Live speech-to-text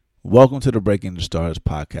Welcome to the Breaking the Stars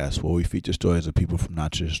podcast, where we feature stories of people from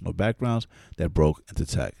non-traditional backgrounds that broke into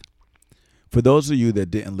tech. For those of you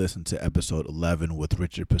that didn't listen to episode 11 with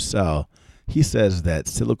Richard Purcell, he says that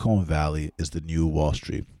Silicon Valley is the new Wall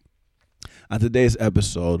Street. On today's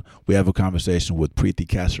episode, we have a conversation with Preeti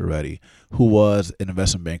Kassereddy, who was an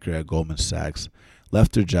investment banker at Goldman Sachs,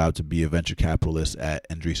 left her job to be a venture capitalist at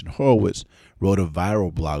Andreessen Horowitz, wrote a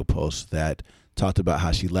viral blog post that talked about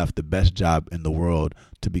how she left the best job in the world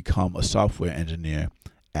to become a software engineer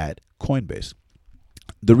at Coinbase.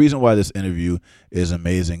 The reason why this interview is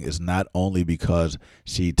amazing is not only because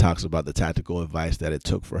she talks about the tactical advice that it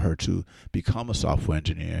took for her to become a software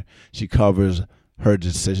engineer. She covers her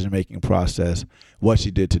decision-making process, what she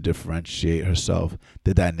did to differentiate herself,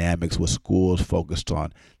 the dynamics with schools focused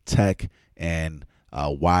on tech, and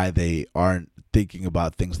why they aren't thinking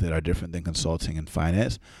about things that are different than consulting and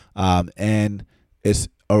finance. And it's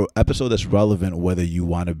an episode that's relevant whether you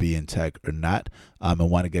want to be in tech or not, and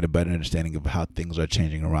want to get a better understanding of how things are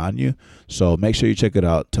changing around you. So make sure you check it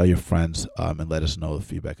out, tell your friends, and let us know the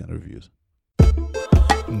feedback and the reviews.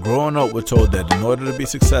 Growing up, we're told that in order to be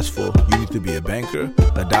successful, you need to be a banker,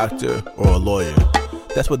 a doctor, or a lawyer.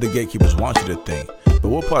 That's what the gatekeepers want you to think. But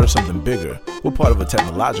we're part of something bigger. We're part of a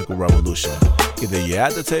technological revolution. Either you're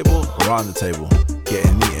at the table or on the table,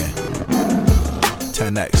 getting eaten.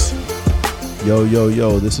 10x.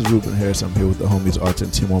 Yo, this is Ruben Harris. I'm here with the homies Arthur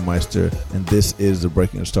and Timur Meister, and this is the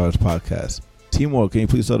Breaking the Stars podcast. Timur, can you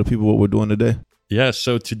please tell the people what we're doing today? Yeah,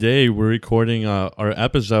 so today we're recording our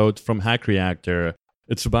episode from Hack Reactor.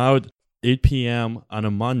 It's about 8 p.m. on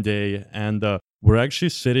a Monday, and we're actually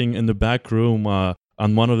sitting in the back room on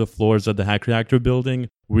one of the floors at the Hack Reactor building.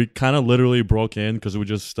 We kind of literally broke in because we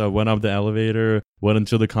just went up the elevator, went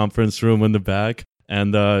into the conference room in the back.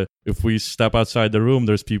 And if we step outside the room,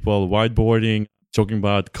 there's people whiteboarding, talking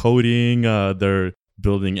about coding, they're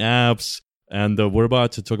building apps. And we're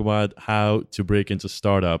about to talk about how to break into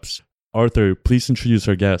startups. Arthur, please introduce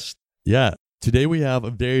our guest. Yeah, today we have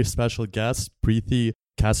a very special guest, Preeti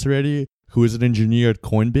Kassereddy, who is an engineer at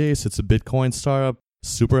Coinbase. It's a Bitcoin startup,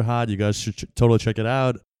 super hot. You guys should totally check it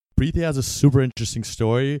out. Preeti has a super interesting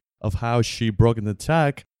story of how she broke into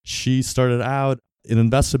tech. She started out in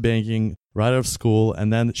investment banking right out of school,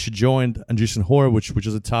 and then she joined Andreessen Horowitz, which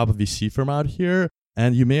is a top VC firm out here.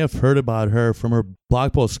 And you may have heard about her from her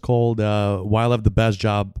blog post called Why I Left the Best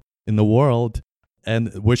Job in the World,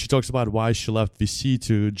 and where she talks about why she left VC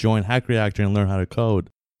to join Hack Reactor and learn how to code.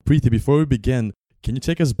 Preeti, before we begin, can you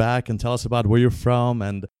take us back and tell us about where you're from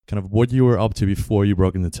and kind of what you were up to before you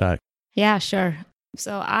broke into tech? Yeah, sure.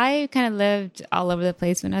 So I kind of lived all over the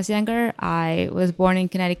place when I was younger. I was born in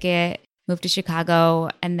Connecticut, moved to Chicago,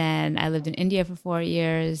 and then I lived in India for 4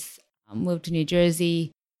 years, moved to New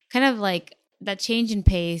Jersey. Kind of like that change in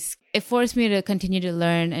pace, it forced me to continue to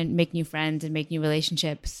learn and make new friends and make new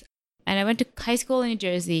relationships. And I went to high school in New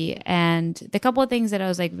Jersey, and the couple of things that I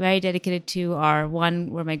was like very dedicated to are,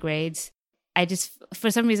 one were my grades. I just, for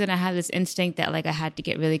some reason, I had this instinct that like I had to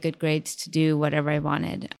get really good grades to do whatever I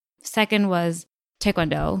wanted. Second was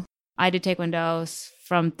Taekwondo. I did Taekwondo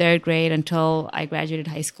from third grade until I graduated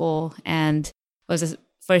high school and was a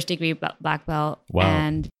first degree black belt. Wow.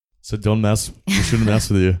 And so don't mess, we shouldn't mess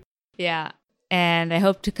with you. yeah. And I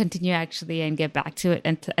hope to continue actually and get back to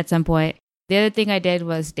it at some point. The other thing I did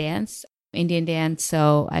was dance, Indian dance.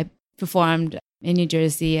 So I performed in New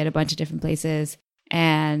Jersey at a bunch of different places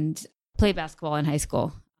and played basketball in high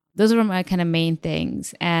school. Those were my kind of main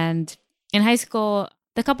things. And in high school,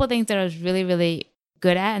 the couple of things that I was really, really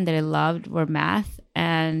good at and that I loved were math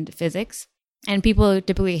and physics. And people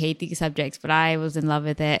typically hate these subjects, but I was in love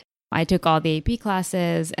with it. I took all the AP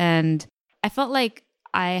classes, and I felt like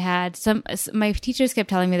I had my teachers kept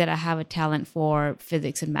telling me that I have a talent for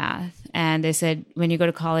physics and math. And they said, when you go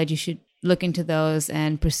to college, you should look into those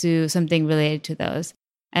and pursue something related to those.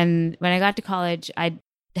 And when I got to college, I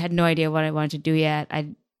had no idea what I wanted to do yet. I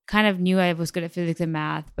kind of knew I was good at physics and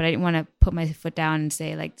math, but I didn't want to put my foot down and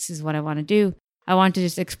say, like, this is what I want to do. I wanted to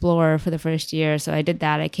just explore for the first year. So I did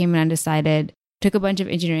that. I came in undecided, took a bunch of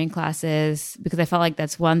engineering classes because I felt like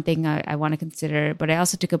that's one thing I want to consider. But I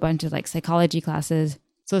also took a bunch of like psychology classes,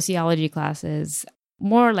 sociology classes,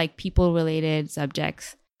 more like people related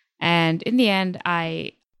subjects. And in the end,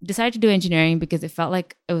 I decided to do engineering because it felt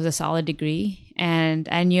like it was a solid degree. And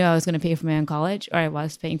I knew I was going to pay for my own college, or I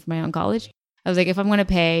was paying for my own college. I was like, if I'm going to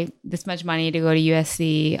pay this much money to go to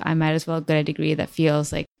USC, I might as well get a degree that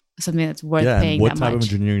feels like something that's worth paying that much. What type of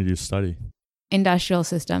engineering do you study? Industrial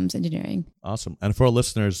systems engineering. Awesome. And for our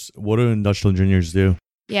listeners, what do industrial engineers do?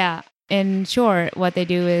 Yeah. In short, what they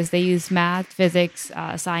do is they use math, physics,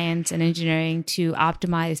 science, and engineering to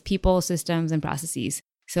optimize people, systems, and processes.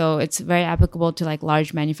 So it's very applicable to like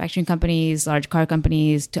large manufacturing companies, large car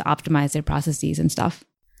companies to optimize their processes and stuff.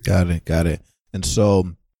 Got it. And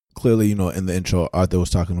so clearly, you know, in the intro, Arthur was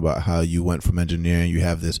talking about how you went from engineering, you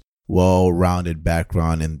have this well-rounded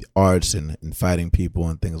background in the arts and fighting people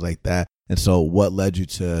and things like that. And so what led you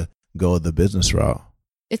to go the business route?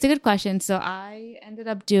 It's a good question. So I ended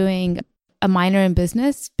up doing a minor in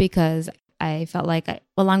business because I felt like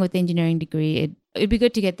along with the engineering degree, it'd be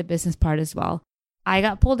good to get the business part as well. I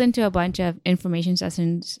got pulled into a bunch of information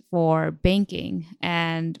sessions for banking,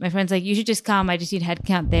 and my friend's like, you should just come. I just need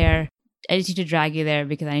headcount there. I just need to drag you there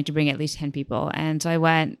because I need to bring at least 10 people. And so I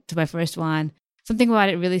went to my first one. Something about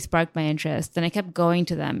it really sparked my interest, and I kept going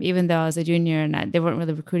to them, even though I was a junior and they weren't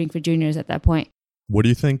really recruiting for juniors at that point. What do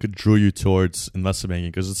you think drew you towards investment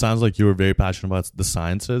banking? Because it sounds like you were very passionate about the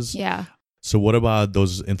sciences. Yeah. So what about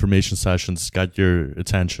those information sessions got your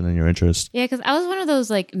attention and your interest? Yeah, because I was one of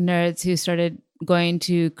those like nerds who started going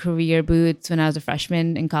to career booths when I was a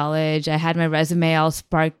freshman in college. I had my resume all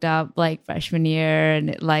sparked up like freshman year,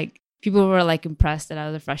 and people were like impressed that I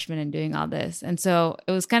was a freshman and doing all this. And so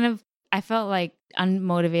it was kind of, I felt like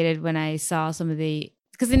unmotivated when I saw some of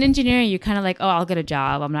because in engineering, you're kind of like, oh, I'll get a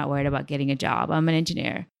job. I'm not worried about getting a job. I'm an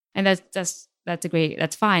engineer. And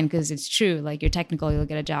that's fine because it's true. Like you're technical, you'll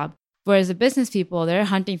get a job. Whereas the business people, they're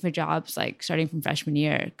hunting for jobs like starting from freshman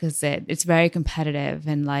year because it's very competitive,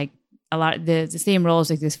 and like a lot the same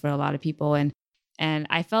roles exist for a lot of people. And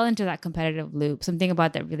I fell into that competitive loop. Something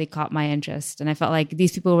about that really caught my interest. And I felt like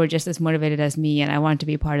these people were just as motivated as me, and I wanted to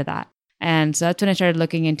be a part of that. And so that's when I started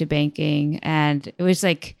looking into banking. And it was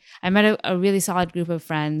like I met a really solid group of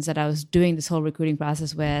friends that I was doing this whole recruiting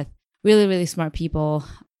process with, really, really smart people.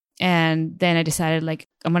 And then I decided like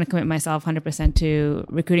I'm going to commit myself 100% to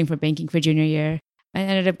recruiting for banking for junior year. I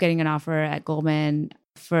ended up getting an offer at Goldman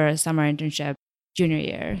for a summer internship junior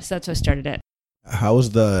year. So that's what started it. How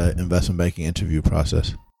was the investment banking interview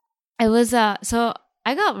process? It was, so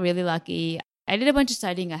I got really lucky. I did a bunch of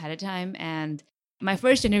studying ahead of time, and my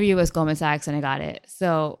first interview was Goldman Sachs and I got it.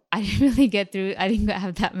 So I didn't really I didn't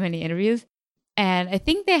have that many interviews. And I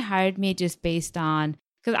think they hired me just based on,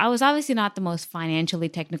 because I was obviously not the most financially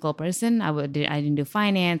technical person. I didn't do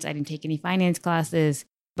finance. I didn't take any finance classes.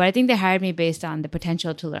 But I think they hired me based on the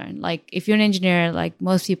potential to learn. Like if you're an engineer, like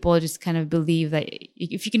most people just kind of believe that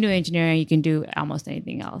if you can do engineering, you can do almost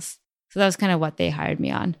anything else. So that was kind of what they hired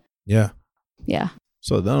me on. Yeah. Yeah.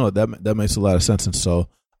 So no, that makes a lot of sense. And so,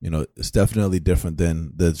 you know, it's definitely different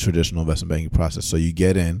than the traditional investment banking process. So you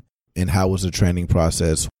get in, and how was the training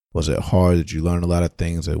process? Was it hard? Did you learn a lot of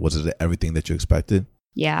things? Or was it everything that you expected?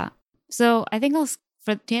 Yeah. So I think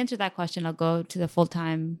to answer that question, I'll go to the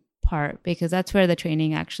full-time part because that's where the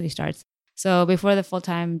training actually starts. So before the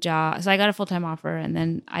full-time job, so I got a full-time offer, and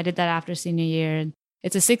then I did that after senior year.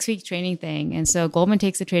 It's a 6-week training thing. And so Goldman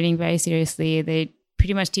takes the training very seriously. They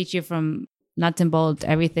pretty much teach you from nuts and bolts,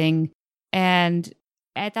 everything. And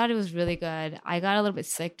I thought it was really good. I got a little bit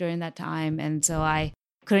sick during that time, and so I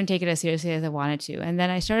couldn't take it as seriously as I wanted to. And then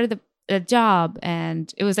I started the job,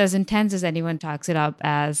 and it was as intense as anyone talks it up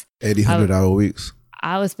as 100 weeks.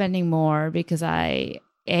 I was spending more because I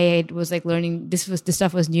was like learning, this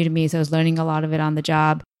stuff was new to me. So I was learning a lot of it on the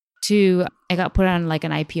job. 2, I got put on like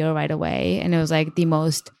an IPO right away, and it was like the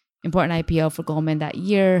most important IPO for Goldman that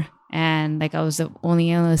year. And like I was the only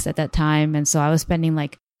analyst at that time. And so I was spending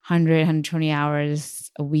like 120 hours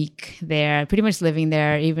a week there, pretty much living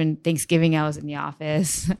there. Even Thanksgiving, I was in the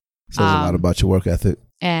office. Says a lot about your work ethic.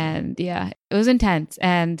 And yeah, it was intense.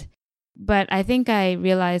 But I think I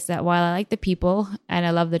realized that while I like the people and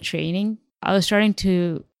I love the training, I was starting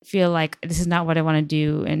to feel like this is not what I want to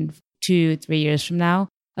do in 2-3 years from now.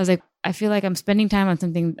 I was like, I feel like I'm spending time on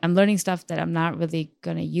something, I'm learning stuff that I'm not really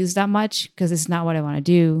going to use that much because it's not what I want to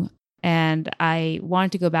do. And I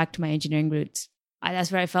wanted to go back to my engineering roots.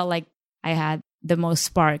 That's where I felt like I had the most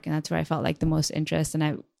spark, and that's where I felt like the most interest.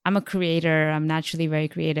 And I'm a creator. I'm naturally very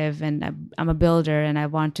creative, and I'm a builder, and I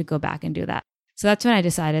want to go back and do that. So that's when I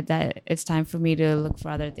decided that it's time for me to look for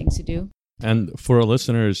other things to do. And for our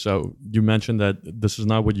listeners, you mentioned that this is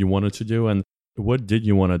not what you wanted to do. And what did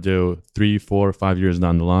you want to do 3, 4, 5 years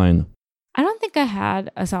down the line? I don't think I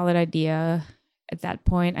had a solid idea at that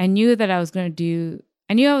point. I knew that I was I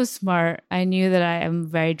knew I was smart. I knew that I am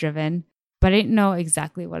very driven, but I didn't know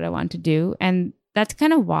exactly what I wanted to do. And that's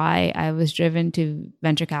kind of why I was driven to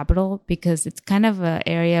venture capital, because it's kind of an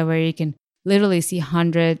area where you can literally see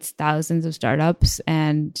hundreds, thousands of startups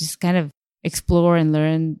and just kind of explore and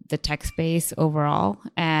learn the tech space overall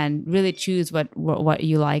and really choose what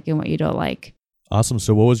you like and what you don't like. Awesome.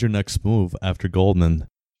 So what was your next move after Goldman?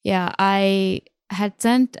 Yeah, I I had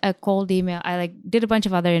sent a cold email. I did a bunch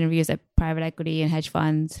of other interviews at private equity and hedge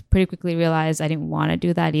funds. Pretty quickly realized I didn't want to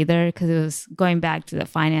do that either because it was going back to the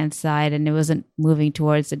finance side and it wasn't moving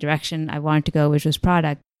towards the direction I wanted to go, which was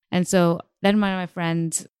product. And so then one of my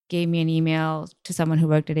friends gave me an email to someone who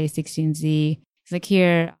worked at A16Z. He's like,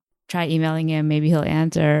 here, try emailing him. Maybe he'll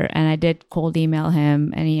answer. And I did cold email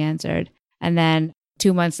him and he answered. And then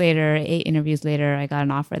 2 months later, 8 interviews later, I got an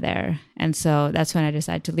offer there. And so that's when I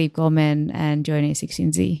decided to leave Goldman and join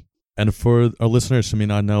A16Z. And for our listeners who may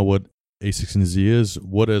not know what A16Z is,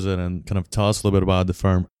 what is it? And kind of tell us a little bit about the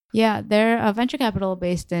firm. Yeah, they're a venture capital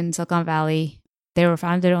based in Silicon Valley. They were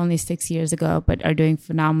founded only 6 years ago, but are doing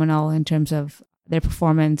phenomenal in terms of their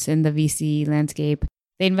performance in the VC landscape.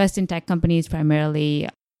 They invest in tech companies primarily,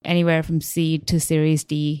 anywhere from seed to Series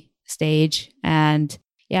D stage. And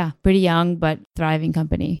yeah, pretty young, but thriving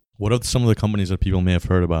company. What are some of the companies that people may have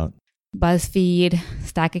heard about? BuzzFeed,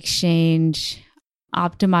 Stack Exchange,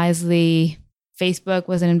 Optimizely, Facebook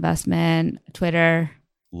was an investment, Twitter,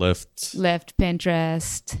 Lyft,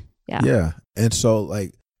 Pinterest. Yeah. Yeah. And so,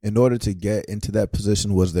 like, in order to get into that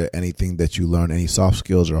position, was there anything that you learned, any soft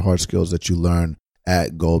skills or hard skills that you learned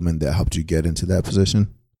at Goldman that helped you get into that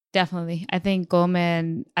position? Definitely. I think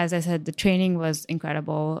Goldman, as I said, the training was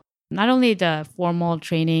incredible. Not only the formal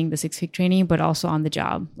training, the 6-week training, but also on the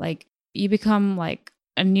job. Like, you become like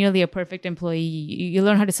nearly a perfect employee. You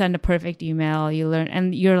learn how to send a perfect email. You learn,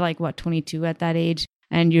 and you're like, 22 at that age?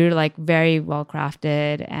 And you're like very well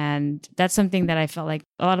crafted. And that's something that I felt like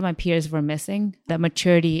a lot of my peers were missing, that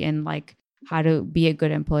maturity in like how to be a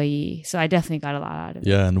good employee. So I definitely got a lot out of it.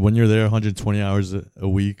 Yeah. And when you're there 120 hours a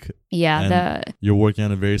week, yeah, you're working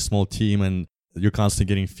on a very small team and you're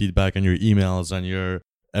constantly getting feedback on your emails and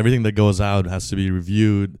everything that goes out has to be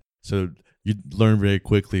reviewed. So you learn very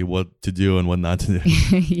quickly what to do and what not to do.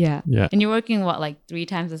 Yeah. And you're working 3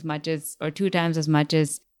 times as much as, or 2 times as much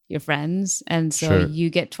as your friends. And so Sure. you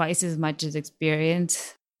get twice as much as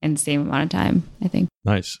experience in the same amount of time, I think.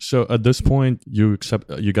 Nice. So at this point, you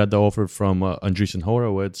got the offer from Andreessen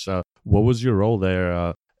Horowitz. What was your role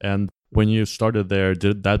there? And when you started there,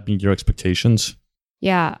 did that meet your expectations?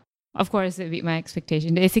 Yeah, of course, it beat my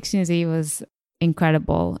expectation. The A16Z was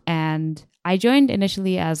incredible. And I joined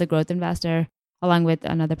initially as a growth investor along with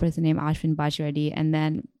another person named Ashwin Bachiredi. And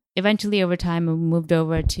then eventually over time, I moved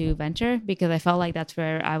over to venture because I felt like that's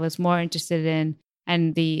where I was more interested in.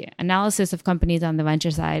 And the analysis of companies on the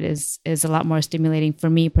venture side is a lot more stimulating for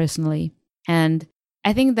me personally. And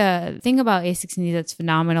I think the thing about A16Z that's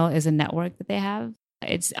phenomenal is a network that they have.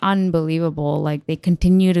 It's unbelievable. Like, they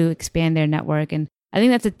continue to expand their network. And I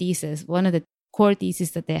think that's a thesis. One of the core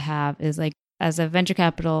theses that they have is like, as a venture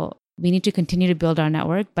capital, we need to continue to build our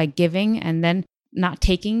network by giving and then not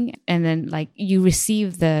taking. And then like you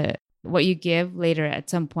receive what you give later at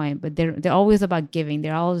some point, but they're always about giving.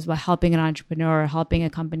 They're always about helping an entrepreneur, or helping a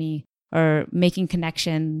company, or making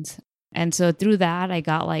connections. And so through that, I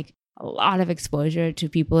got like a lot of exposure to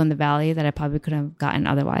people in the Valley that I probably couldn't have gotten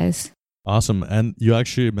otherwise. Awesome. And you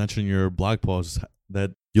actually mentioned in your blog post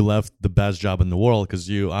that you left the best job in the world because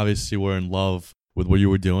you obviously were in love with what you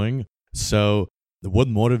were doing. So what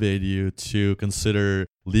motivated you to consider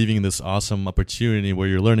leaving this awesome opportunity where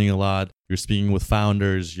you're learning a lot, you're speaking with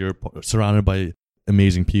founders, you're surrounded by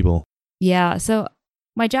amazing people? Yeah. So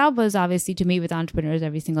my job was obviously to meet with entrepreneurs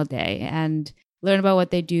every single day and learn about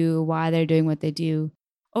what they do, why they're doing what they do.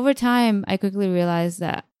 Over time, I quickly realized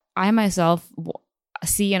that I myself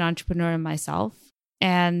see an entrepreneur in myself.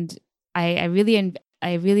 And I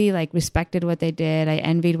really like respected what they did. I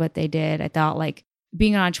envied what they did. I thought like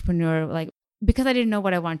being an entrepreneur, like, because I didn't know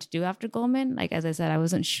what I wanted to do after Goldman. Like, as I said, I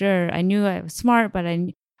wasn't sure. I knew I was smart, but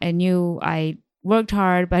I knew I worked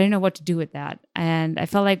hard, but I didn't know what to do with that. And I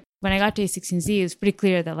felt like when I got to A16Z, it was pretty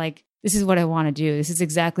clear that like, this is what I want to do. This is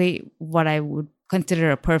exactly what I would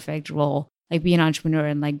consider a perfect role, like being an entrepreneur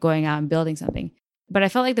and like going out and building something. But I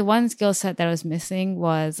felt like the one skill set that I was missing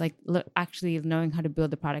was like actually knowing how to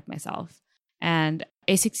build the product myself. And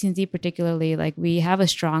A16Z particularly, like we have a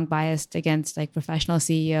strong bias against like professional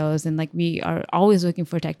CEOs, and like we are always looking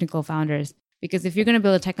for technical founders, because if you're going to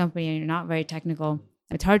build a tech company and you're not very technical,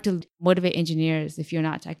 it's hard to motivate engineers if you're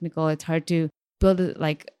not technical. It's hard to build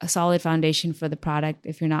a solid foundation for the product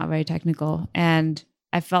if you're not very technical. And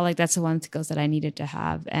I felt like that's the one skill that I needed to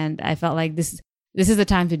have. And I felt like this is the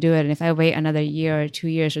time to do it. And if I wait another year or 2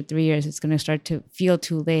 years or 3 years, it's going to start to feel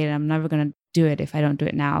too late. And I'm never going to do it if I don't do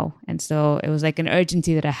it now. And so it was like an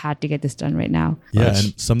urgency that I had to get this done right now. Yeah.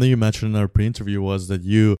 And something you mentioned in our pre-interview was that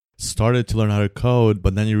you started to learn how to code,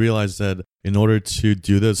 but then you realized that in order to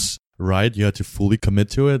do this right, you had to fully commit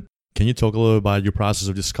to it. Can you talk a little about your process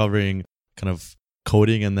of discovering kind of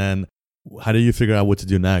coding and then How did you figure out what to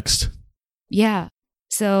do next? Yeah.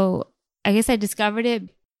 So I guess I discovered it.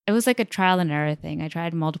 It was like a trial and error thing. I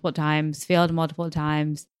tried multiple times, failed multiple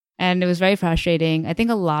times, and it was very frustrating. I think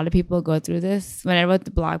a lot of people go through this. When I wrote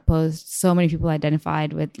the blog post, so many people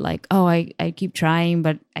identified with like, oh, I keep trying,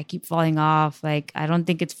 but I keep falling off. Like, I don't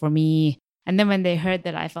think it's for me. And then when they heard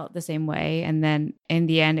that I felt the same way, and then in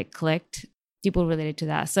the end it clicked, people related to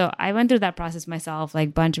that. So I went through that process myself,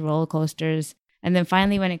 like bunch of roller coasters. And then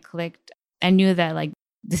finally when it clicked, I knew that like,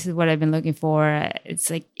 this is what I've been looking for. It's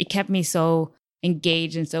like, it kept me so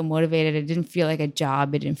engaged and so motivated. It didn't feel like a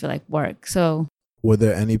job. It didn't feel like work. So were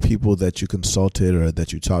there any people that you consulted or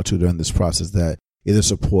that you talked to during this process that either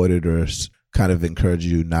supported or kind of encouraged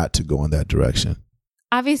you not to go in that direction?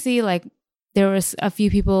 Obviously, like there was a few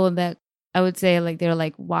people that I would say like, they're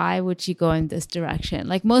like, why would she go in this direction?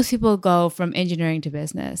 Like most people go from engineering to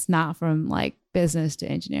business, not from like business to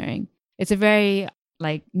engineering. It's a very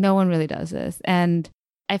like, no one really does this. And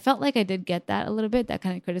I felt like I did get that a little bit, that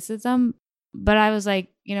kind of criticism. But I was like,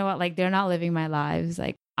 you know what, like they're not living my lives.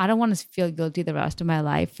 Like I don't want to feel guilty the rest of my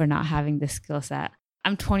life for not having this skill set.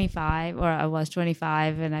 I'm 25 or I was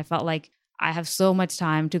 25 and I felt like I have so much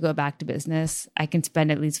time to go back to business. I can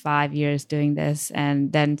spend at least 5 years doing this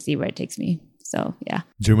and then see where it takes me. So, yeah.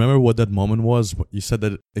 Do you remember what that moment was? You said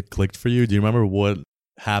that it clicked for you. Do you remember what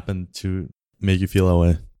happened to make you feel that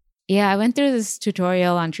way? Yeah, I went through this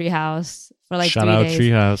tutorial on Treehouse for like Shout 3 out days.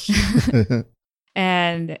 Treehouse.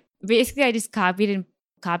 And basically I just copied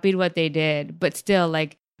what they did. But still,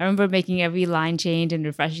 like, I remember making every line change and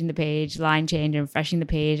refreshing the page, line change and refreshing the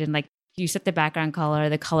page. And like, you set the background color,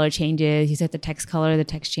 the color changes. You set the text color, the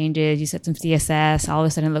text changes. You set some CSS, all of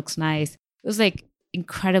a sudden it looks nice. It was like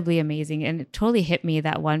incredibly amazing. And it totally hit me,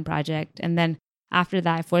 that one project. And then after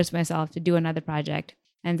that, I forced myself to do another project.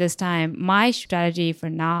 And this time, my strategy for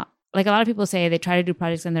not, like a lot of people say they try to do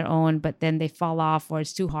projects on their own, but then they fall off or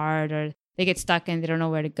it's too hard or they get stuck and they don't know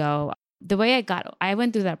where to go. The way I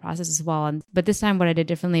went through that process as well. But this time what I did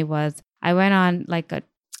differently was I went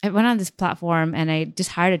on this platform and I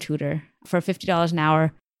just hired a tutor for $50 an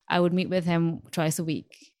hour. I would meet with him twice a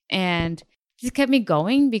week. And it just kept me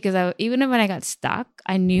going because even when I got stuck,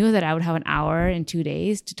 I knew that I would have an hour in 2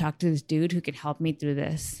 days to talk to this dude who could help me through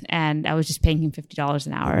this. And I was just paying him $50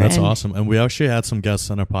 an hour. That's awesome. And we actually had some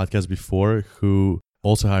guests on our podcast before who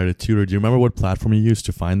also hired a tutor. Do you remember what platform you used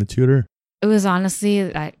to find the tutor? It was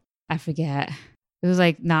honestly, I forget. It was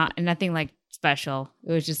like nothing like special.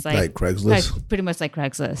 It was just like Craigslist? pretty much like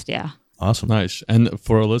Craigslist, yeah. Awesome. Nice. And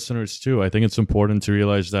for our listeners too, I think it's important to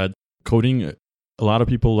realize that coding, a lot of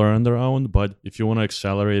people learn on their own, but if you want to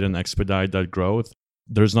accelerate and expedite that growth,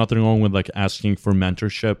 there's nothing wrong with like asking for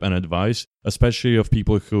mentorship and advice, especially of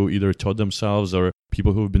people who either taught themselves or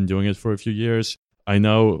people who've been doing it for a few years. I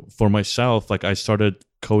know for myself, like I started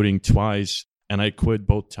coding twice and I quit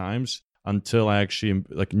both times until I actually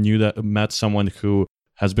like met someone who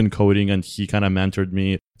has been coding and he kind of mentored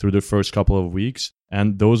me through the first couple of weeks.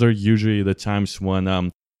 And those are usually the times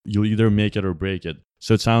when you'll either make it or break it.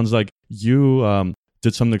 So it sounds like you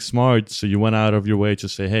did something smart. So you went out of your way to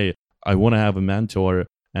say, hey, I want to have a mentor.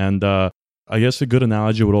 And I guess a good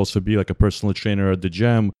analogy would also be like a personal trainer at the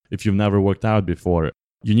gym. If you've never worked out before,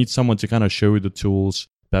 you need someone to kind of show you the tools,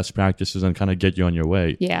 best practices, and kind of get you on your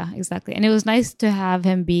way. Yeah, exactly. And it was nice to have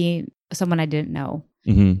him be someone I didn't know.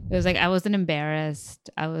 Mm-hmm. It was like I wasn't embarrassed.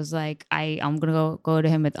 I was like, I'm gonna go to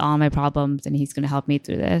him with all my problems, and he's gonna help me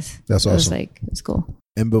through this. That's awesome. It was like, it's cool.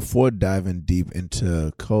 And before diving deep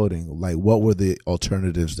into coding, like what were the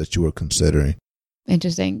alternatives that you were considering?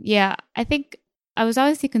 Interesting. Yeah, I think I was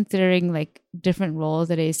obviously considering like different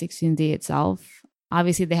roles at A16Z itself.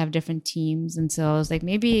 Obviously, they have different teams, and so I was like,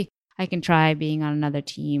 maybe I can try being on another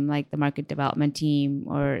team, like the market development team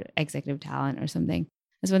or executive talent or something.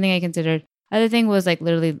 That's one thing I considered. Other thing was like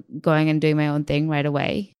literally going and doing my own thing right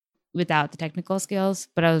away without the technical skills.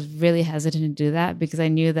 But I was really hesitant to do that because I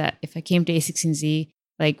knew that if I came to A16Z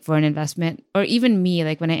like for an investment, or even me,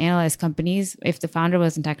 like when I analyzed companies, if the founder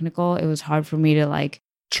wasn't technical, it was hard for me to like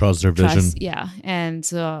trust their vision. Yeah. And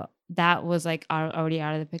so that was like already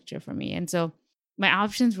out of the picture for me. And so my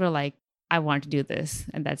options were like, I want to do this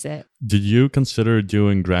and that's it. Did you consider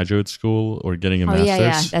doing graduate school or getting a master's?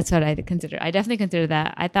 Yeah. That's what I considered. I definitely considered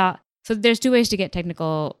that. I thought, so there's two ways to get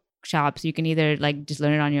technical shops. You can either like just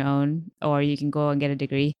learn it on your own or you can go and get a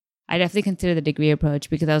degree. I definitely consider the degree approach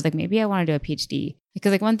because I was like, maybe I want to do a PhD.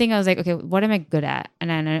 Because like one thing I was like, okay, what am I good at?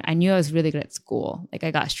 And I knew I was really good at school. Like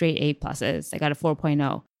I got straight A pluses. I got a 4.0.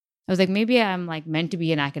 I was like, maybe I'm like meant to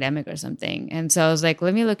be an academic or something. And so I was like,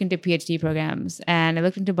 let me look into PhD programs. And I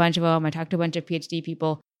looked into a bunch of them. I talked to a bunch of PhD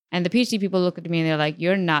people. And the PhD people look at me and they're like,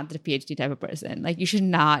 you're not the PhD type of person. Like, you should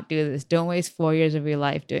not do this. Don't waste 4 years of your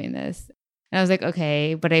life doing this. And I was like,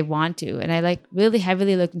 okay, but I want to. And I like really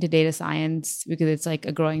heavily looked into data science because it's like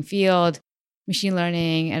a growing field, machine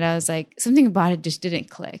learning. And I was like, something about it just didn't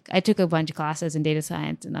click. I took a bunch of classes in data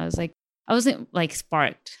science and I was like, I wasn't like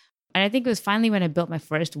sparked. And I think it was finally when I built my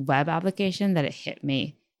first web application that it hit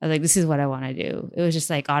me. I was like, this is what I want to do. It was just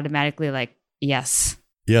like automatically like, yes.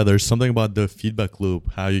 Yeah, there's something about the feedback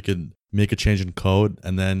loop, how you can make a change in code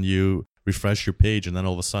and then you refresh your page and then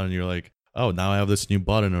all of a sudden you're like, oh, now I have this new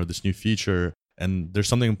button or this new feature. And there's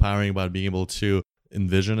something empowering about being able to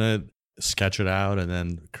envision it, sketch it out, and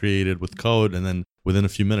then create it with code. And then within a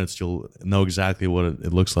few minutes, you'll know exactly what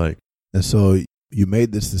it looks like. And so you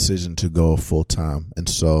made this decision to go full time.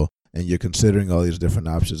 And you're considering all these different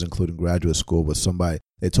options, including graduate school, but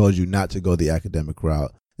they told you not to go the academic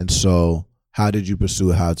route. And so how did you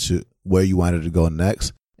pursue where you wanted to go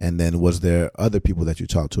next? And then was there other people that you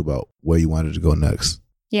talked to about where you wanted to go next?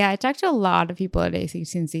 Yeah, I talked to a lot of people at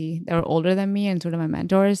ACCNC that were older than me and sort of my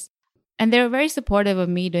mentors. And they were very supportive of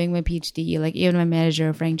me doing my PhD. Like even my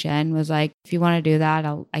manager, Frank Chen, was like, if you want to do that,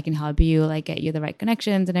 I can help you, like get you the right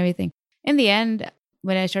connections and everything. In the end,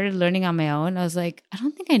 when I started learning on my own, I was like, I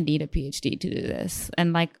don't think I need a PhD to do this.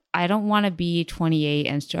 And like, I don't want to be 28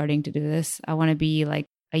 and starting to do this. I want to be like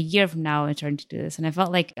a year from now and starting to do this. And I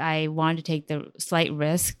felt like I wanted to take the slight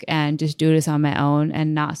risk and just do this on my own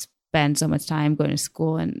and not spend so much time going to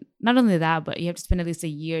school. And not only that, but you have to spend at least a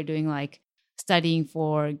year doing like studying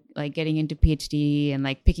for like getting into PhD and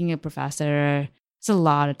like picking a professor. It's a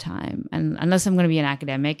lot of time. And unless I'm going to be an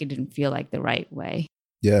academic, it didn't feel like the right way.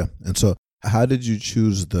 Yeah. And so how did you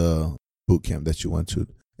choose the boot camp that you went to?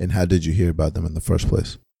 And how did you hear about them in the first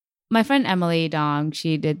place? My friend Emily Dong,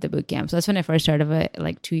 she did the boot camp. So that's when I first heard of it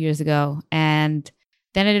like 2 years ago. And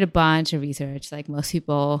then I did a bunch of research, like most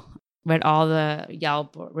people, read all the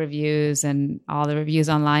Yelp reviews and all the reviews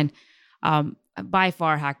online. By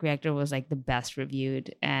far, Hack Reactor was like the best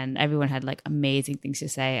reviewed and everyone had like amazing things to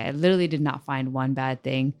say. I literally did not find one bad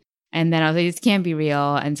thing. And then I was like, this can't be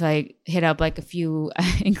real. And so I hit up like a few,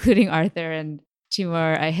 including Arthur and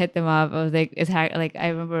Timur. I hit them up. I was like, it's like, I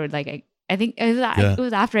remember like, I think it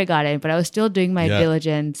was after I got in, but I was still doing my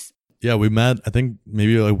diligence. Yeah, we met, I think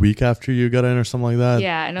maybe a week after you got in or something like that.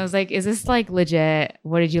 Yeah, and I was like, is this like legit?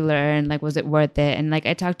 What did you learn? Like, was it worth it? And like,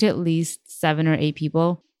 I talked to at least 7 or 8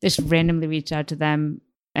 people, just randomly reached out to them.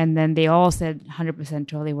 And then they all said 100%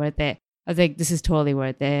 totally worth it. I was like, this is totally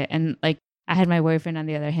worth it. And like, I had my boyfriend on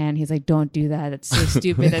the other hand. He's like, don't do that. That's so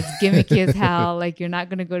stupid. That's gimmicky as hell. Like, you're not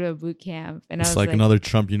going to go to a boot camp. And it's I was like another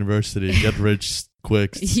Trump University, get rich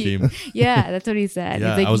quick scheme. Yeah, that's what he said.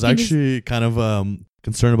 Yeah, like, I was actually kind of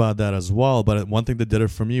concerned about that as well. But one thing that did it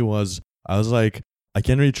for me was I was like, I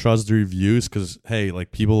can't really trust the reviews because, hey,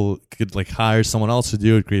 like people could like hire someone else to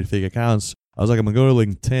do it, create fake accounts. I was like, I'm going to go to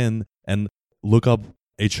LinkedIn and look up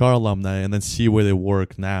HR alumni and then see where they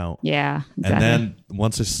work now. Yeah, exactly. And then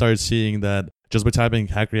once I started seeing that, just by typing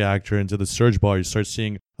Hack Reactor into the search bar, you start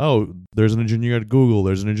seeing, oh, there's an engineer at Google,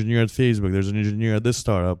 there's an engineer at Facebook, there's an engineer at this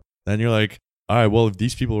startup. Then you're like, all right, well, if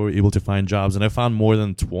these people were able to find jobs, and I found more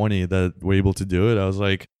than 20 that were able to do it, I was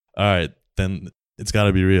like, all right, then it's got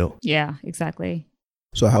to be real. Yeah, exactly.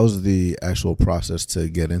 So how was the actual process to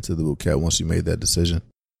get into the bootcamp once you made that decision?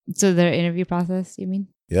 So their interview process, you mean?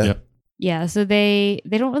 Yeah. Yep. Yeah, so they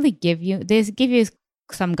don't really give you, they give you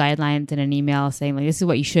some guidelines in an email saying like, this is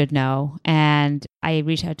what you should know. And I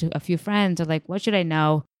reached out to a few friends, they're like, what should I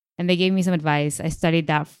know? And they gave me some advice. I studied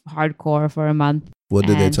that hardcore for a month. What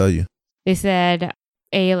did they tell you? They said,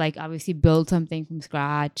 like obviously build something from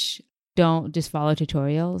scratch. Don't just follow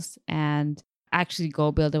tutorials and actually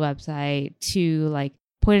go build a website. To like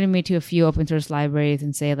pointed me to a few open source libraries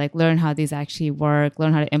and say like, learn how these actually work,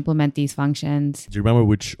 learn how to implement these functions. Do you remember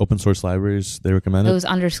which open source libraries they recommended? It was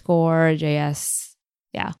 _JS.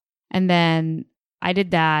 Yeah. And then I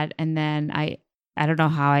did that. And then I don't know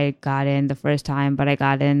how I got in the first time, but I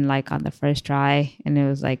got in like on the first try. And it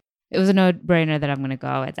was a no-brainer that I'm going to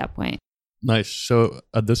go at that point. Nice. So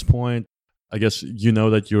at this point, I guess you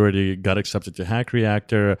know that you already got accepted to Hack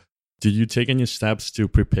Reactor. Did you take any steps to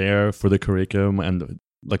prepare for the curriculum? And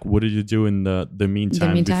like, what did you do in the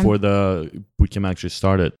meantime before the bootcamp actually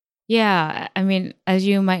started? Yeah. I mean, as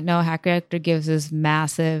you might know, Hack Reactor gives us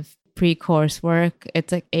massive pre-course work.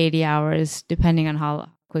 It's like 80 hours, depending on how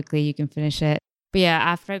quickly you can finish it. But yeah,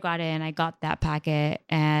 after I got in, I got that packet.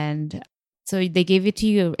 And so they gave it to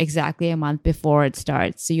you exactly a month before it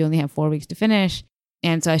starts. So you only have 4 weeks to finish.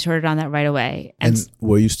 And so I started on that right away. And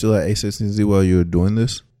were you still at ACCNC while you were doing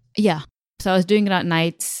this? Yeah. So I was doing it at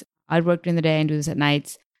nights. I'd work during the day and do this at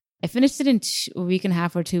nights. I finished it in a week and a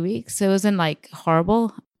half or 2 weeks. So it wasn't like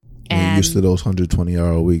horrible. And you're used to those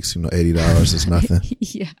 120-hour weeks, $80 is nothing.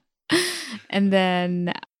 Yeah. And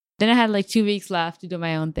then I had like 2 weeks left to do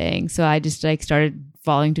my own thing. So I just like started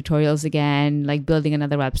following tutorials again, like building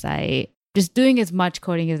another website, just doing as much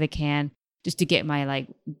coding as I can just to get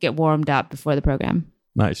get warmed up before the program.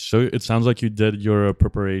 Nice. So it sounds like you did your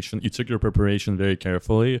preparation. You took your preparation very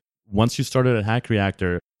carefully. Once you started at Hack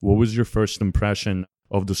Reactor, what was your first impression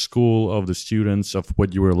of the school, of the students, of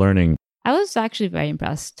what you were learning? I was actually very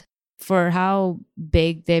impressed for how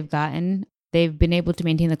big they've gotten. They've been able to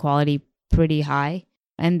maintain the quality pretty high.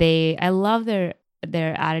 And I love their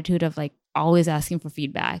attitude of like always asking for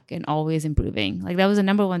feedback and always improving. Like that was the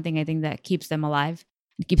number one thing I think that keeps them alive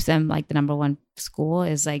and keeps them like the number one school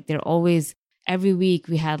is like they're always, every week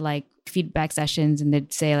we had like feedback sessions and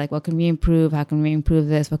they'd say like, what can we improve? How can we improve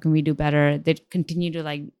this? What can we do better? They'd continue to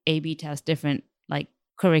like A/B test different like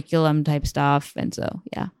curriculum type stuff. And so,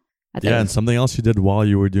 yeah. And something else you did while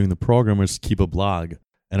you were doing the program was keep a blog.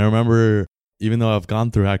 And I remember, even though I've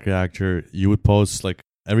gone through Hack Reactor, you would post like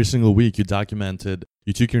every single week, you documented,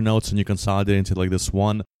 you took your notes and you consolidated into like this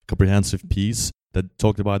one comprehensive piece that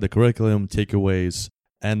talked about the curriculum, takeaways.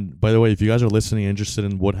 And by the way, if you guys are listening and interested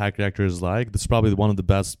in what Hack Reactor is like, this is probably one of the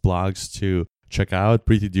best blogs to check out.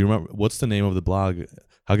 Preeti, do you remember, what's the name of the blog?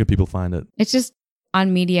 How can people find it? It's just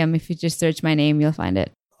on Medium. If you just search my name, you'll find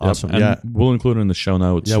it. Awesome. Yep. Yeah. We'll include it in the show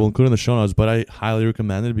notes. Yeah, we'll include it in the show notes, but I highly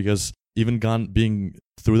recommend it because even being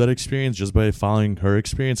through that experience, just by following her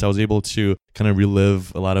experience, I was able to kind of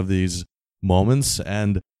relive a lot of these moments.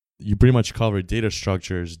 And you pretty much covered data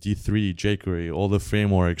structures, D3, jQuery, all the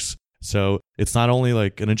frameworks. So it's not only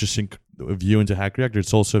like an interesting view into Hack Reactor,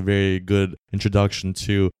 it's also a very good introduction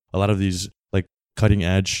to a lot of these like cutting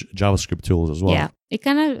edge JavaScript tools as well. Yeah.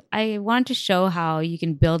 I wanted to show how you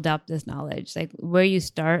can build up this knowledge, like where you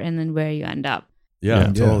start and then where you end up. Yeah,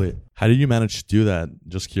 totally. How did you manage to do that?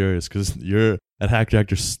 Just curious, because you're at Hack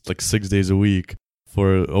Reactor like 6 days a week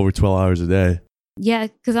for over 12 hours a day. Yeah,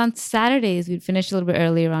 because on Saturdays, we'd finish a little bit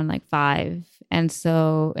early around like 5. And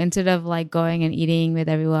so instead of like going and eating with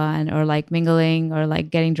everyone or like mingling or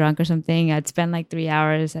like getting drunk or something, I'd spend like 3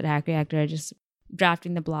 hours at Hack Reactor just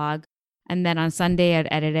drafting the blog. And then on Sunday, I'd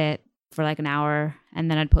edit it for like an hour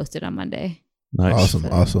and then I'd post it on Monday. Nice.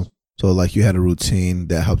 Awesome. So like you had a routine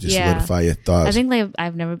that helped you solidify your thoughts. I think like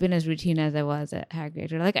I've never been as routine as I was at Hack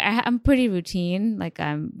Reactor. Like I'm pretty routine. Like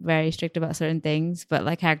I'm very strict about certain things. But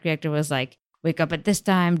like Hack Reactor was like, wake up at this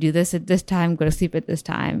time, do this at this time, go to sleep at this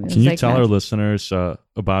time. Can you tell our listeners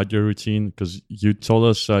about your routine? Because you told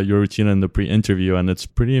us your routine in the pre-interview and it's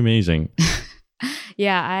pretty amazing.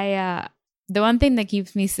 Yeah, the one thing that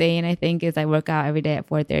keeps me sane, I think, is I work out every day at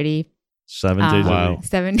 4:30. 7 days a week.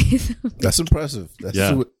 7 days a week. That's impressive.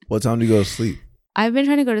 What time do you go to sleep? I've been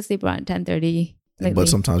trying to go to sleep around 10:30. But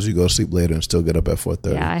sometimes you go to sleep later and still get up at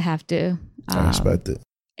 4:30. Yeah, I have to. I respect it.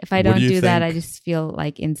 If I don't do that, I just feel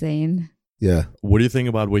like insane. Yeah. What do you think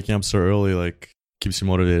about waking up so early? Like, keeps you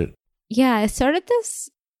motivated? Yeah, I started this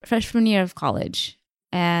freshman year of college,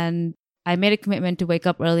 and I made a commitment to wake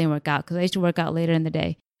up early and work out because I used to work out later in the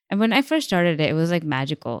day. And when I first started it was like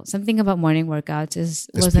magical. Something about morning workouts was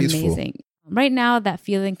peaceful. amazing. Right now, that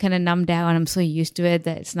feeling kind of numbed out. I'm so used to it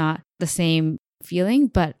that it's not the same feeling.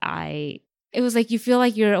 But it was like you feel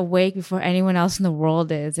like you're awake before anyone else in the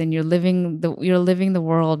world is, and you're living the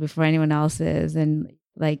world before anyone else is, and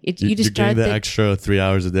like you just you're start getting the extra 3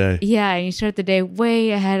 hours a day. Yeah, and you start the day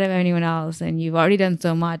way ahead of anyone else, and you've already done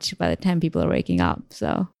so much by the time people are waking up.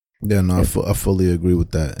 So yeah, no, I fully agree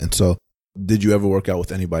with that. And so, did you ever work out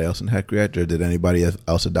with anybody else in Hack Reactor? Did anybody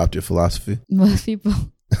else adopt your philosophy? Most people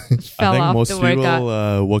fell off most the people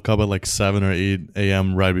workout. woke up at like 7 or 8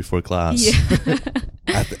 a.m. right before class. Yeah.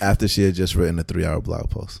 after she had just written a 3-hour blog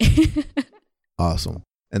post. Awesome.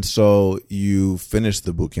 And so you finish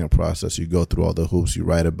the bootcamp process. You go through all the hoops. You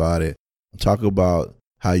write about it. Talk about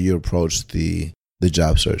how you approach the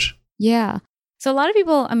job search. Yeah. So a lot of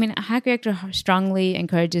people, Hack Reactor strongly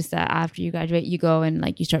encourages that after you graduate, you go and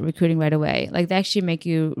like you start recruiting right away. Like they actually make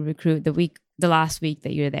you recruit the last week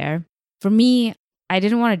that you're there. For me, I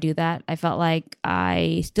didn't want to do that. I felt like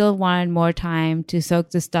I still wanted more time to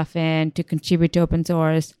soak this stuff in, to contribute to open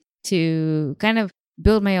source, to kind of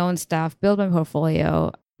build my own stuff, build my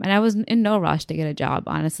portfolio. And I was in no rush to get a job,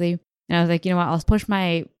 honestly. And I was like, you know what, I'll push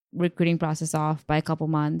my recruiting process off by a couple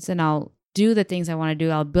months and I'll do the things I want to do.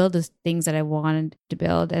 I'll build the things that I wanted to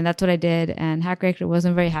build. And that's what I did. And Hack Reactor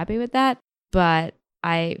wasn't very happy with that, but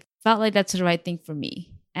I felt like that's the right thing for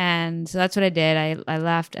me. And so that's what I did. I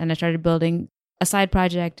left and I started building a side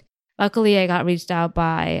project. Luckily, I got reached out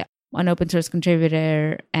by an open source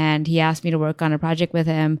contributor and he asked me to work on a project with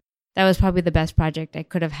him that was probably the best project I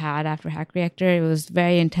could have had after Hack Reactor. It was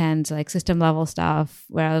very intense, like system level stuff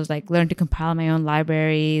where I was like, learn to compile my own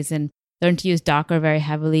libraries and learn to use Docker very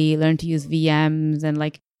heavily, learn to use VMs and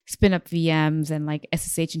like spin up VMs and like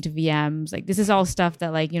SSH into VMs. Like this is all stuff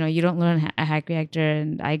that like, you don't learn at Hack Reactor,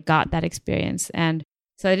 and I got that experience. And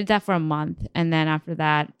so I did that for a month. And then after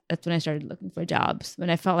that, that's when I started looking for jobs. When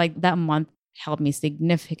I felt like that month helped me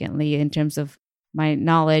significantly in terms of my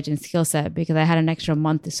knowledge and skill set because I had an extra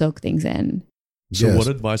month to soak things in. So Yes. what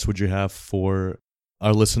advice would you have for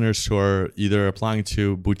our listeners who are either applying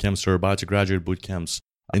to boot camps or about to graduate boot camps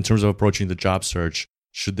in terms of approaching the job search?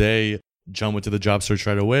 Should they jump into the job search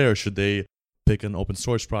right away, or should they pick an open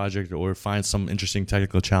source project or find some interesting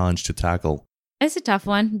technical challenge to tackle? It's a tough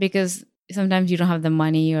one because sometimes you don't have the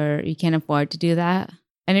money or you can't afford to do that.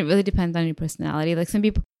 And it really depends on your personality. Like some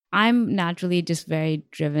people, I'm naturally just very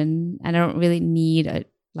driven and I don't really need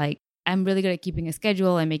I'm really good at keeping a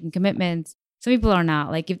schedule and making commitments. Some people are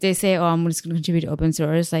not. Like if they say, oh, I'm just going to contribute to open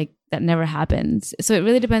source, like that never happens. So it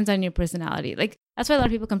really depends on your personality. Like that's why a lot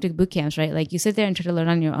of people come to boot camps, right? Like you sit there and try to learn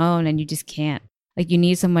on your own and you just can't. Like you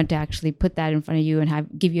need someone to actually put that in front of you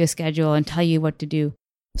and give you a schedule and tell you what to do.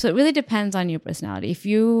 So it really depends on your personality. If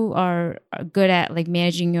you are good at like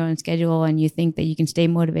managing your own schedule and you think that you can stay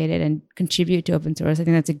motivated and contribute to open source, I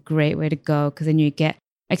think that's a great way to go because then you get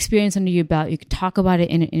experience under your belt. You can talk about it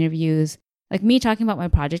in interviews. Like me talking about my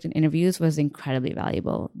project in interviews was incredibly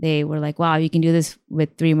valuable. They were like, wow, you can do this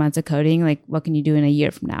with 3 months of coding. Like what can you do in a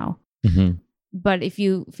year from now? Mm-hmm. But if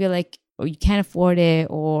you feel like or you can't afford it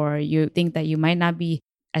or you think that you might not be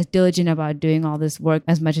as diligent about doing all this work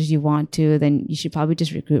as much as you want to, then you should probably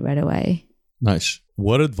just recruit right away. Nice.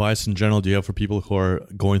 What advice in general do you have for people who are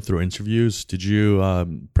going through interviews? Did you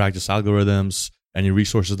practice algorithms? Any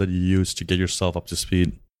resources that you use to get yourself up to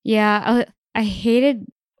speed? Yeah, I hated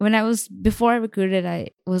before I recruited,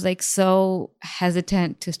 I was like so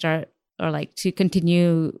hesitant to start or like to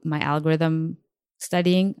continue my algorithm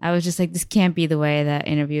studying. I was just like, this can't be the way that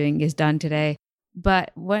interviewing is done today.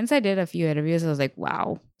 But once I did a few interviews, I was like,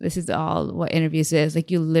 wow, this is all what interviews is.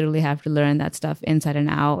 Like you literally have to learn that stuff inside and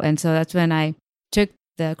out. And so that's when I took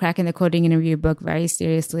the Cracking the Coding interview book very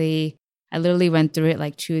seriously. I literally went through it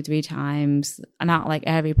like 2 or 3 times, not like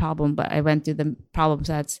every problem, but I went through the problem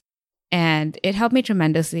sets and it helped me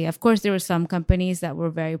tremendously. Of course, there were some companies that were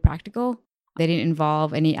very practical. They didn't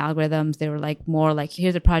involve any algorithms. They were like more like,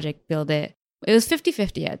 here's a project, build it. It was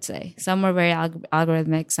 50-50, I'd say. Some were very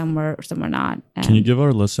algorithmic, some were not. And Can you give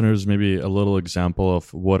our listeners maybe a little example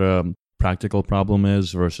of what a practical problem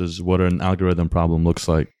is versus what an algorithm problem looks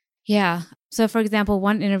like? Yeah. So for example,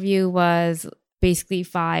 one interview was basically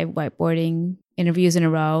 5 whiteboarding interviews in a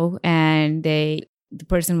row. And the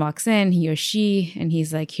person walks in, he or she, and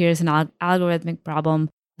he's like, here's an algorithmic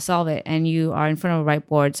problem, solve it. And you are in front of a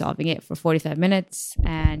whiteboard solving it for 45 minutes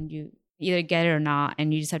and you either get it or not,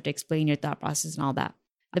 and you just have to explain your thought process and all that.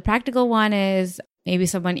 The practical one is maybe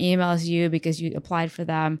someone emails you because you applied for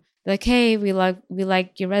them. They're like, hey, we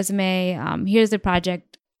like your resume. Here's the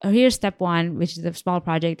project, or here's step 1, which is a small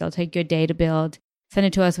project. It'll take you a day to build. Send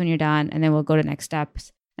it to us when you're done, and then we'll go to next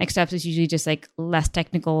steps. Next steps is usually just like less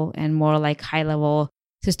technical and more like high level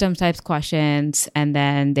system types questions, and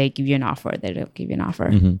then they give you an offer. They don't give you an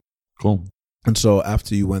offer. Mm-hmm. Cool. And so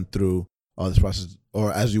after you went through all this process,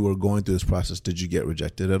 or as you were going through this process, did you get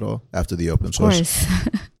rejected at all after the open source? Of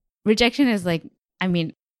course. Rejection is like, I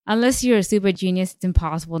mean, unless you're a super genius, it's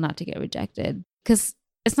impossible not to get rejected. Because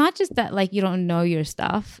it's not just that like you don't know your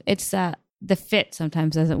stuff. It's that the fit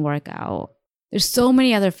sometimes doesn't work out. There's so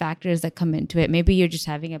many other factors that come into it. Maybe you're just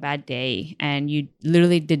having a bad day and you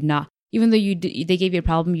literally did not, even though they gave you a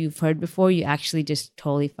problem you've heard before, you actually just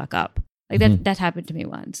totally fuck up. Like that happened to me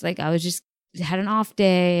once. Like I was just had an off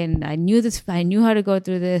day and I knew how to go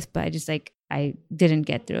through this, but I didn't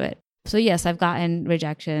get through it. So yes, I've gotten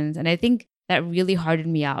rejections, and I think that really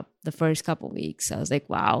hardened me up the first couple of weeks. I was like,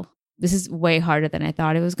 wow, this is way harder than I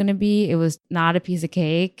thought it was going to be. It was not a piece of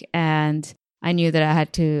cake, and I knew that I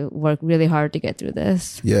had to work really hard to get through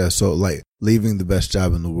this. Yeah, so like leaving the best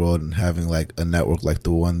job in the world and having like a network like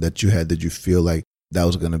the one that you had, did you feel like that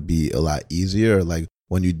was going to be a lot easier? Like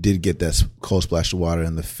when you did get that cold splash of water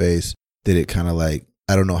in the face, did it kind of like,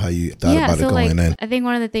 I don't know how you thought about it going in. I think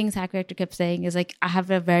one of the things Hack Reactor kept saying is like, I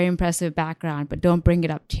have a very impressive background, but don't bring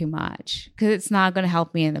it up too much because it's not going to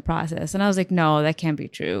help me in the process. And I was like, no, that can't be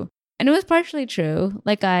true. And it was partially true.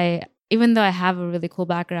 Like even though I have a really cool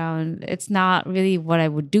background, it's not really what I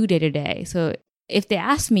would do day to day. So if they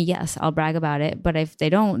ask me, yes, I'll brag about it. But if they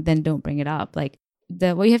don't, then don't bring it up. Like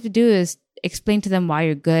what you have to do is explain to them why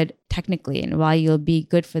you're good technically and why you'll be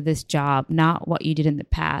good for this job, not what you did in the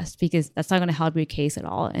past, because that's not going to help your case at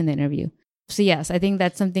all in the interview. So yes, I think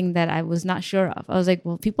that's something that I was not sure of. I was like,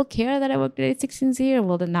 well, people care that I worked at A16Z, or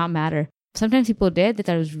will it not matter? Sometimes people did. They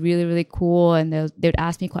thought it was really, really cool, and they would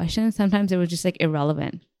ask me questions. Sometimes it was just like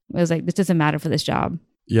irrelevant. It was like, this doesn't matter for this job.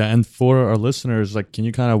 Yeah, and for our listeners, like, can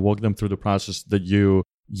you kind of walk them through the process that you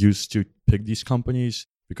used to pick these companies?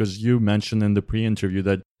 Because you mentioned in the pre-interview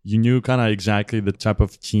that you knew kind of exactly the type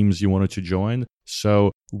of teams you wanted to join.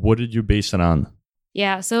 So what did you base it on?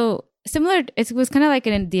 Yeah, so similar. It was kind of like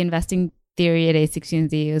in the investing theory at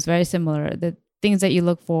A16Z. It was very similar. The things that you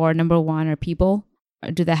look for, number one, are people.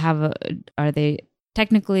 Do they have are they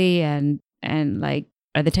technically and like,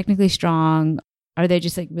 are they technically strong? Are they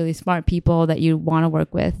just like really smart people that you want to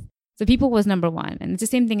work with? So people was number one. And it's the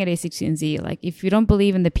same thing at A16Z. Like, if you don't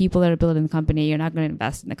believe in the people that are building the company, you're not going to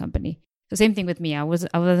invest in the company. So same thing with me. I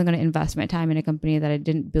wasn't going to invest my time in a company that I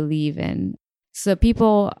didn't believe in. So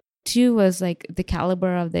people, two, was like the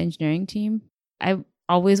caliber of the engineering team. I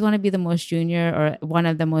always want to be the most junior or one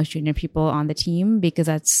of the most junior people on the team, because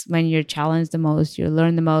that's when you're challenged the most, you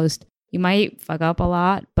learn the most. You might fuck up a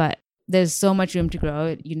lot, but there's so much room to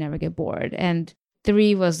grow. You never get bored. And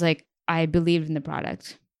three was like, I believed in the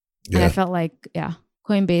product. Yeah. And I felt like,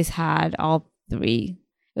 Coinbase had all three.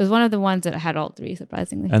 It was one of the ones that had all three,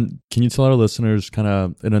 surprisingly. And can you tell our listeners kind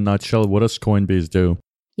of in a nutshell, what does Coinbase do?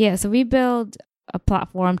 Yeah, so we build a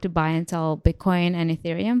platform to buy and sell Bitcoin and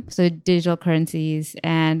Ethereum, so digital currencies.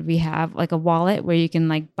 And we have like a wallet where you can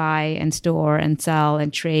like buy and store and sell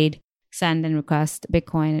and trade, send and request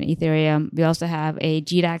Bitcoin and Ethereum. We also have a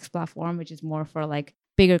GDAX platform, which is more for like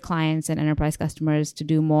bigger clients and enterprise customers to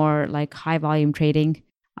do more like high volume trading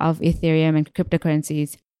of Ethereum and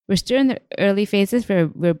cryptocurrencies. We're still in the early phases where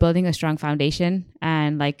we're building a strong foundation,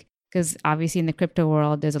 and like, because obviously in the crypto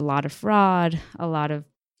world, there's a lot of fraud, a lot of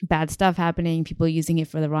bad stuff happening, people using it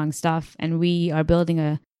for the wrong stuff. And we are building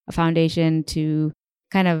a foundation to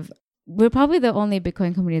kind of, we're probably the only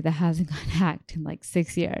Bitcoin company that hasn't gotten hacked in like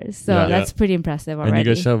 6 years. So that's pretty impressive already. And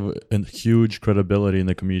you guys have a huge credibility in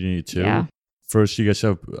the community too. Yeah. First, you guys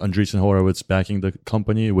have Andreesen Horowitz backing the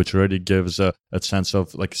company, which already gives a sense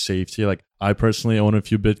of like safety. Like, I personally own a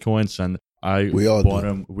few Bitcoins, and we all bought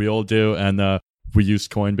them. We all do. And we use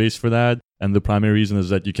Coinbase for that. And the primary reason is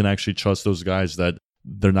that you can actually trust those guys that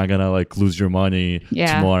they're not going to like lose your money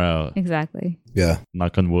tomorrow. Exactly. Yeah.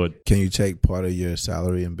 Knock on wood. Can you take part of your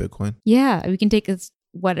salary in Bitcoin? Yeah. We can take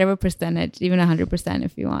whatever percentage, even 100%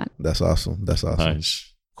 if you want. That's awesome.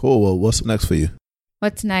 Nice. Cool. Well, what's next for you?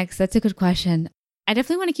 What's next? That's a good question. I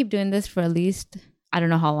definitely want to keep doing this for at least, I don't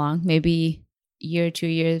know how long, maybe a year, 2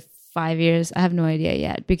 years, 5 years. I have no idea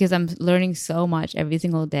yet, because I'm learning so much every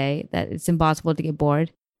single day that it's impossible to get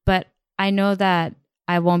bored. But I know that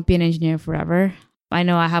I won't be an engineer forever. I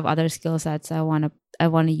know I have other skill sets I want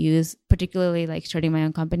to use, particularly like starting my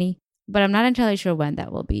own company. But I'm not entirely sure when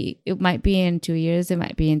that will be. It might be in 2 years. It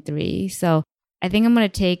might be in 3. So I think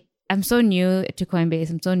I'm so new to Coinbase.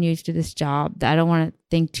 I'm so new to this job that I don't want to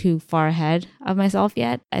think too far ahead of myself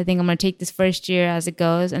yet. I think I'm going to take this first year as it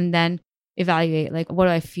goes and then evaluate, like, what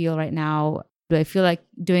do I feel right now? Do I feel like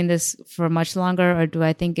doing this for much longer, or do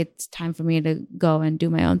I think it's time for me to go and do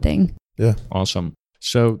my own thing? Yeah. Awesome.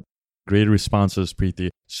 So great responses, Preeti.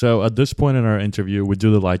 So at this point in our interview, we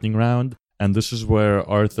do the lightning round. And this is where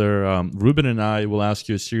Arthur, Ruben, and I will ask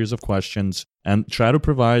you a series of questions and try to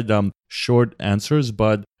provide short answers,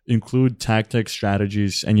 but include tactics,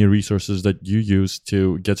 strategies, and your resources that you use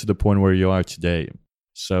to get to the point where you are today.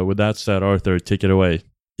 So with that said, Arthur, take it away.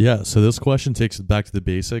 Yeah, so this question takes it back to the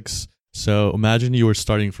basics. So imagine you were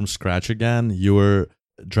starting from scratch again. You were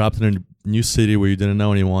dropped in a new city where you didn't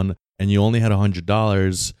know anyone, and you only had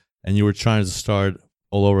 $100, and you were trying to start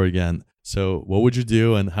all over again. So what would you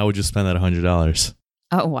do, and how would you spend that $100?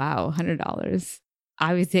 Oh, wow, $100.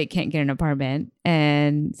 Obviously, I can't get an apartment.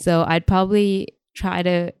 And so I'd probably try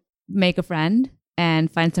to make a friend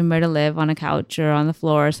and find somewhere to live, on a couch or on the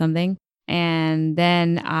floor or something. And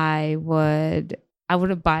then I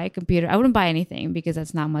wouldn't buy a computer. I wouldn't buy anything, because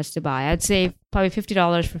that's not much to buy. I'd save probably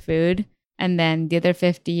 $50 for food. And then the other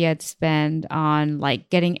 $50 I'd spend on like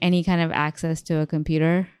getting any kind of access to a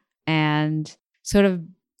computer and sort of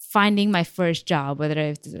finding my first job, whether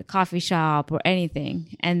it's a coffee shop or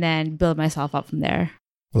anything, and then build myself up from there.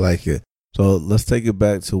 I like it. So let's take it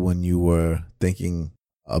back to when you were thinking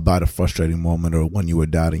about a frustrating moment, or when you were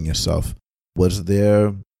doubting yourself. Was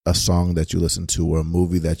there a song that you listened to, or a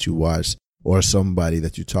movie that you watched, or somebody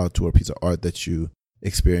that you talked to, or a piece of art that you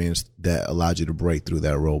experienced that allowed you to break through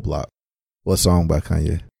that roadblock? What song by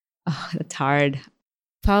Kanye? Oh, that's hard.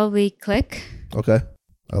 Probably Click. Okay.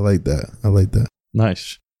 I like that.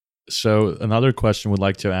 Nice. So another question we'd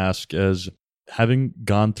like to ask is, having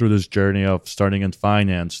gone through this journey of starting in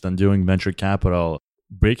finance, then doing venture capital,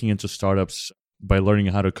 breaking into startups by learning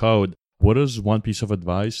how to code, what is one piece of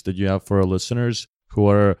advice that you have for our listeners who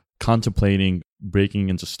are contemplating breaking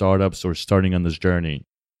into startups or starting on this journey?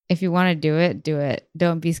 If you want to do it, do it.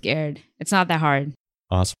 Don't be scared. It's not that hard.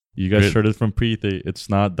 Awesome. You guys Great. heard it from Preeti. It's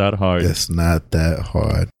not that hard. It's not that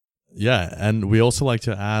hard. Yeah. And we also like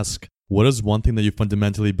to ask, what is one thing that you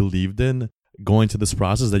fundamentally believed in going to this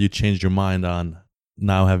process that you changed your mind on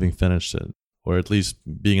now having finished it, or at least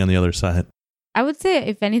being on the other side? I would say,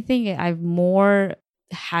 if anything, I'm more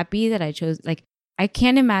happy that I chose. Like, I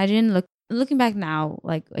can't imagine looking back now,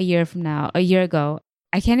 like a year ago,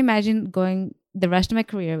 I can't imagine going the rest of my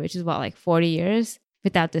career, which is 40 years,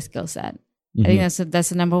 without this skill set. I think that's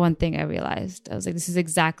the number one thing I realized. I was like, this is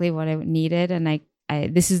exactly what I needed, and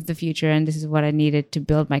this is the future, and this is what I needed to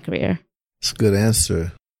build my career. It's a good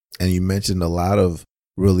answer. And you mentioned a lot of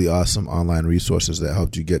really awesome online resources that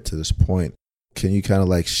helped you get to this point. Can you kind of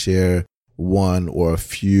like share one or a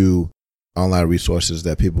few online resources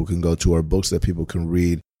that people can go to, or books that people can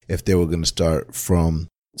read if they were going to start from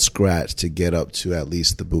scratch to get up to at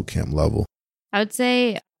least the bootcamp level? I would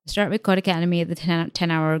say start with Code Academy, the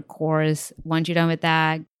 10-hour course. Once you're done with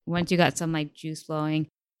that, once you got some like juice flowing,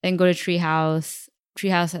 then go to Treehouse.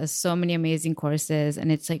 Treehouse has so many amazing courses,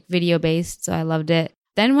 and it's like video based, so I loved it.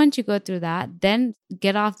 Then once you go through that, then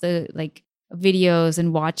get off the like videos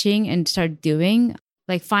and watching and start doing.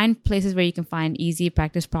 Like, find places where you can find easy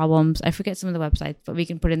practice problems. I forget some of the websites, but we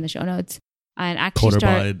can put in the show notes. And actually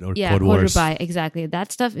Coderbyte or Code Wars. Coderbyte, exactly.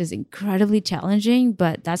 That stuff is incredibly challenging,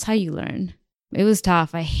 but that's how you learn. It was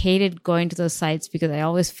tough. I hated going to those sites because I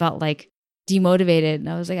always felt like demotivated. And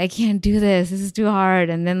I was like, I can't do this. This is too hard.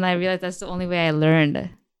 And then I realized that's the only way I learned,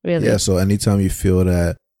 really. Yeah, so anytime you feel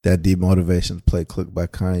that demotivation, play Click by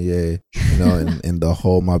Kanye, in the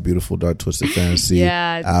whole My Beautiful Dark Twisted Fantasy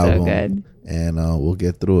it's album. so good. And we'll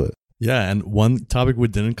get through it. Yeah. And one topic we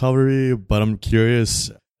didn't cover, but I'm curious,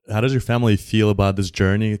 how does your family feel about this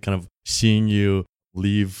journey? Kind of seeing you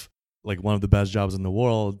leave like one of the best jobs in the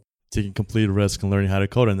world, taking complete risk and learning how to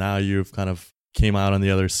code, and now you've kind of came out on the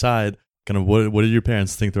other side. Kind of what did your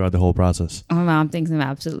parents think throughout the whole process? My mom thinks I'm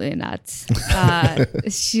absolutely nuts.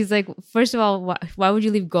 She's like, first of all, why would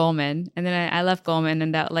you leave Goldman? And then I left Goldman,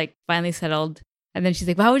 and that like finally settled. And then she's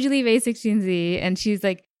like, why would you leave A16Z? And she's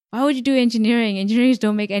like, why would you do engineering? Engineers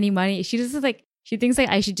don't make any money. She thinks like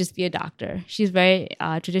I should just be a doctor. She's very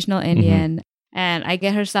traditional Indian. And I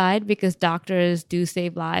get her side because doctors do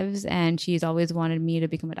save lives, and she's always wanted me to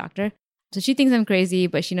become a doctor. So she thinks I'm crazy,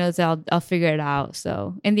 but she knows I'll figure it out.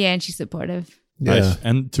 So in the end, she's supportive. Yeah. Nice.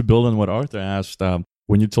 And to build on what Arthur asked,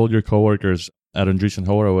 when you told your coworkers at Andreessen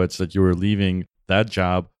Horowitz that you were leaving that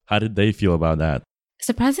job, how did they feel about that?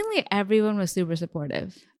 Surprisingly, everyone was super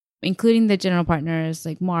supportive, including the general partners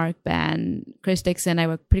like Mark, Ben, Chris Dixon. I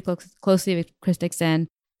work pretty closely with Chris Dixon.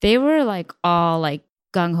 They were like all like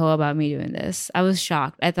gung-ho about me doing this. I was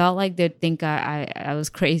shocked. I thought like they'd think I was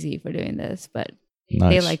crazy for doing this, but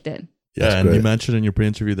they liked it. Yeah, That's and great. you mentioned in your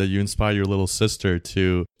pre-interview that you inspired your little sister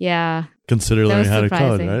to Yeah. consider That learning was how to code,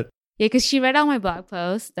 surprising. right? Yeah, because she read all my blog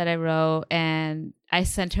posts that I wrote, and I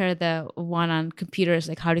sent her the one on computers,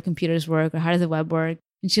 like how do computers work or how does the web work.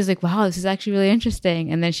 And she was like, wow, this is actually really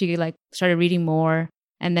interesting. And then she like started reading more.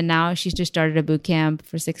 And then now she's just started a boot camp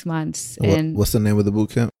for 6 months. And What's the name of the boot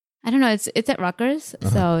camp? I don't know, it's at Rutgers.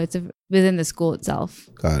 So it's within the school itself.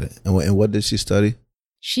 Got it. And what did she study?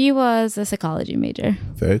 She was a psychology major.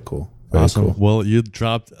 Very cool. Very Awesome. cool. Well, you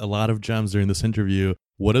dropped a lot of gems during this interview.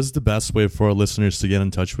 What is the best way for our listeners to get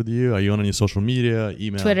in touch with you? Are you on any social media,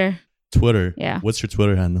 email? Twitter? Yeah. What's your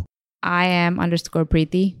Twitter handle? I am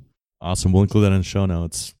 _Preeti. Awesome. We'll include that in the show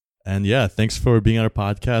notes. And yeah, thanks for being on our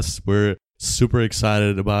podcast. We're super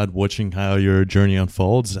excited about watching how your journey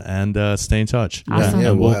unfolds, and stay in touch. Awesome.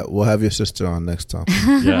 Yeah, And we'll have your sister on next time.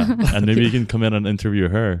 Yeah. And maybe you can come in and interview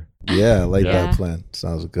her. Yeah, I like Yeah. that plan.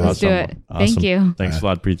 Sounds good. Let's do Awesome. it. Awesome. Thank you. Thanks a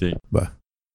lot, Preeti. Bye.